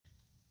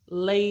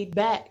laid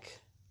back,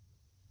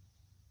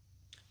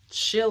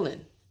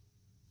 chilling,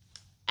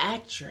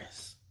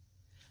 actress,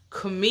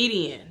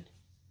 comedian.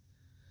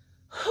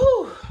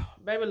 Whew,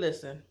 baby,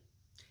 listen.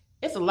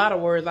 It's a lot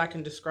of words I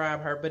can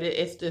describe her, but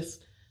it's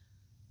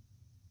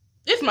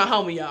my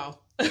homie, y'all.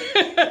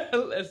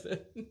 Listen.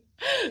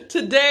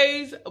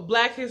 Today's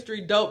Black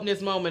History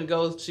Dopeness moment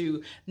goes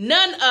to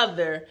none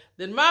other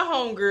than my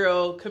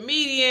homegirl,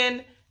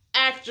 comedian,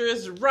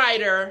 actress,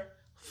 writer,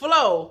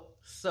 Flo.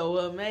 So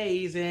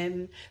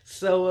amazing.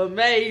 So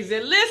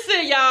amazing.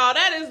 Listen, y'all,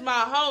 that is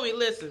my homie.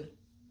 Listen,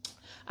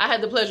 I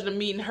had the pleasure of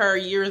meeting her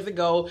years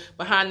ago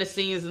behind the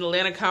scenes in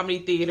Atlanta Comedy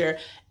Theater,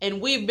 and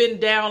we've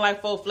been down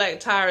like 4 flat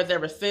tires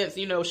ever since.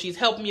 You know, she's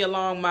helped me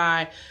along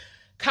my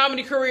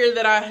comedy career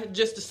that I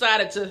just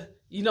decided to,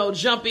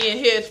 jump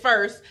in head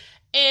first.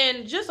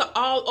 And just an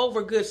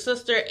all-over good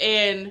sister.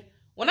 And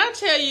when I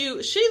tell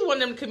you, she's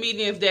one of them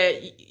comedians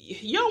that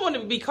you don't want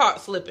to be caught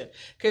slipping.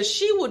 Because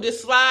she will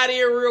just slide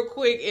in real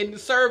quick and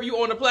serve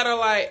you on the platter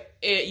like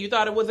you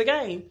thought it was a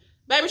game.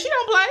 Baby, she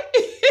don't play.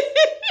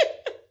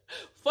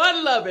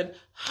 Fun-loving,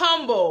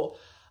 humble,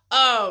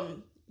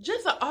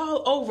 just an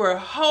all-over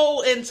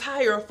whole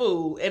entire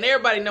fool. And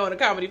everybody know in the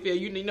comedy field,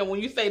 you know when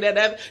you say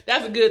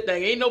that's a good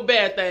thing. Ain't no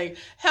bad thing.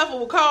 Heifer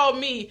will call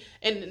me,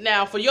 and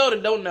now for y'all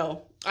that don't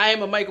know, I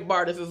am a makeup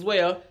artist as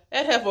well.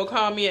 That heifer will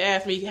call me and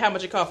ask me how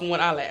much it costs for one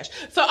eyelash.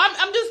 So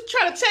I'm just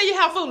trying to tell you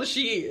how foolish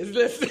she is.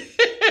 Listen.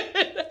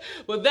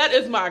 But that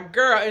is my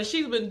girl, and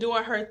she's been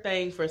doing her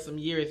thing for some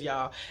years,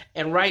 y'all.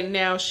 And right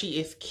now, she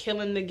is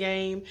killing the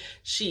game.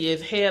 She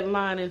is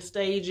headlining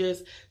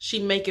stages. She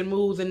making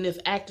moves in this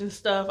acting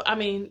stuff. I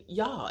mean,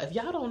 y'all, if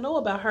y'all don't know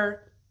about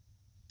her,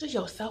 do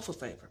yourself a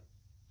favor.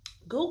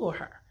 Google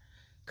her.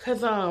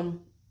 Because,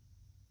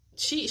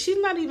 she's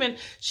been in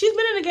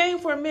the game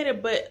for a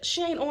minute, but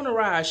she ain't on a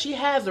rise. She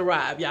has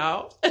arrived,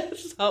 y'all.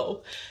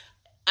 So,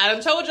 I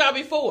done told y'all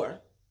before,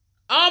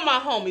 all my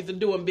homies are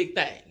doing big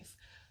things.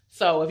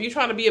 So, if you're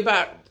trying to be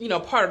about,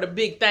 part of the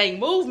big thing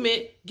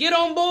movement, get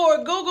on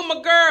board. Google my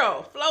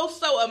girl. Flo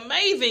So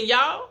Amazing,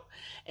 y'all.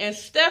 And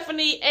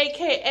Stephanie,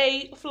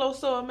 a.k.a. Flo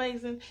So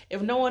Amazing.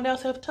 If no one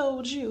else have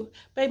told you,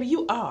 baby,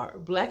 you are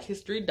Black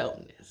History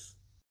Dopeness.